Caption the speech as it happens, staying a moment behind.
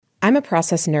I'm a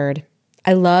process nerd.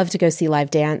 I love to go see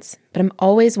live dance, but I'm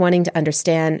always wanting to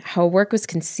understand how a work was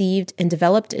conceived and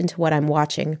developed into what I'm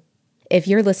watching. If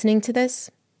you're listening to this,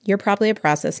 you're probably a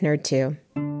process nerd too.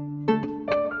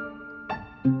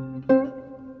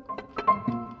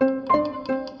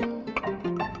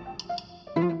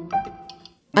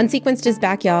 Unsequenced is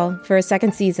back, y'all, for a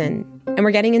second season, and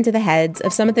we're getting into the heads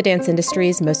of some of the dance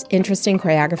industry's most interesting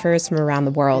choreographers from around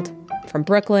the world. From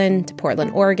Brooklyn to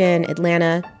Portland, Oregon,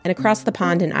 Atlanta, and across the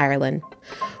pond in Ireland.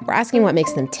 We're asking what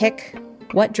makes them tick,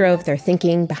 what drove their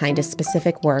thinking behind a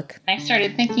specific work. I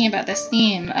started thinking about this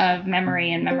theme of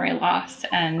memory and memory loss,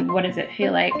 and what does it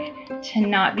feel like to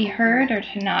not be heard or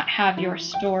to not have your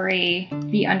story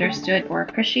be understood or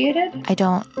appreciated? I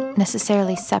don't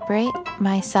necessarily separate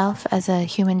myself as a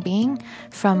human being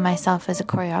from myself as a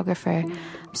choreographer.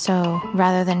 So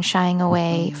rather than shying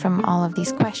away from all of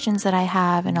these questions that I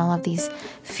have and all of these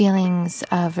feelings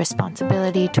of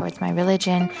responsibility towards my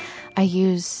religion, I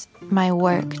use my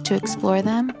work to explore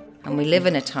them. And we live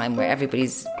in a time where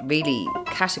everybody's really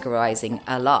categorizing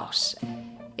a lot.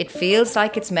 It feels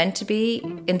like it's meant to be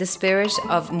in the spirit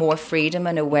of more freedom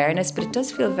and awareness, but it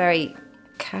does feel very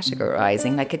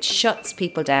categorizing, like it shuts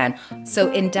people down.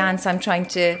 So in dance, I'm trying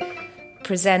to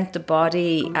present the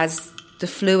body as the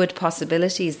fluid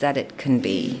possibilities that it can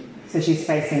be. So she's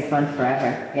facing front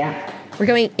forever, yeah. We're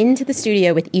going into the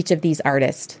studio with each of these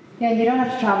artists. Yeah, you don't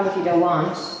have to travel if you don't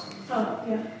want. Oh,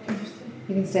 yeah, interesting.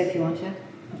 You can stay if you want, yeah.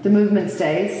 If the movement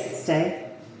stays, stay.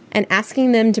 And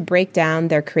asking them to break down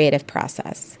their creative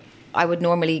process. I would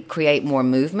normally create more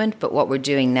movement, but what we're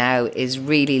doing now is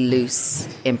really loose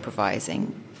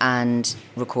improvising and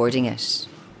recording it.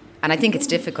 And I think it's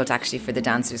difficult actually for the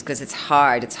dancers because it's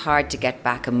hard to get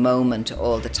back a moment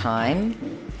all the time,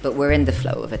 but we're in the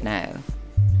flow of it now.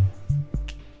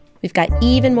 We've got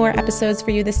even more episodes for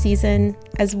you this season,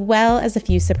 as well as a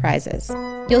few surprises.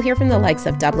 You'll hear from the likes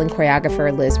of Dublin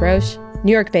choreographer Liz Roche,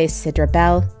 New York-based Sidra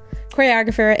Bell,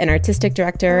 choreographer and artistic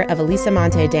director of Elisa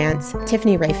Monte Dance,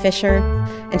 Tiffany Ray Fisher,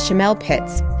 and Shamel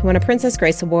Pitts, who won a Princess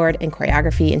Grace Award in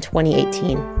choreography in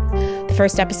 2018. The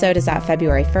first episode is out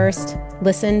February 1st.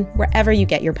 Listen wherever you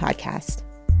get your podcast.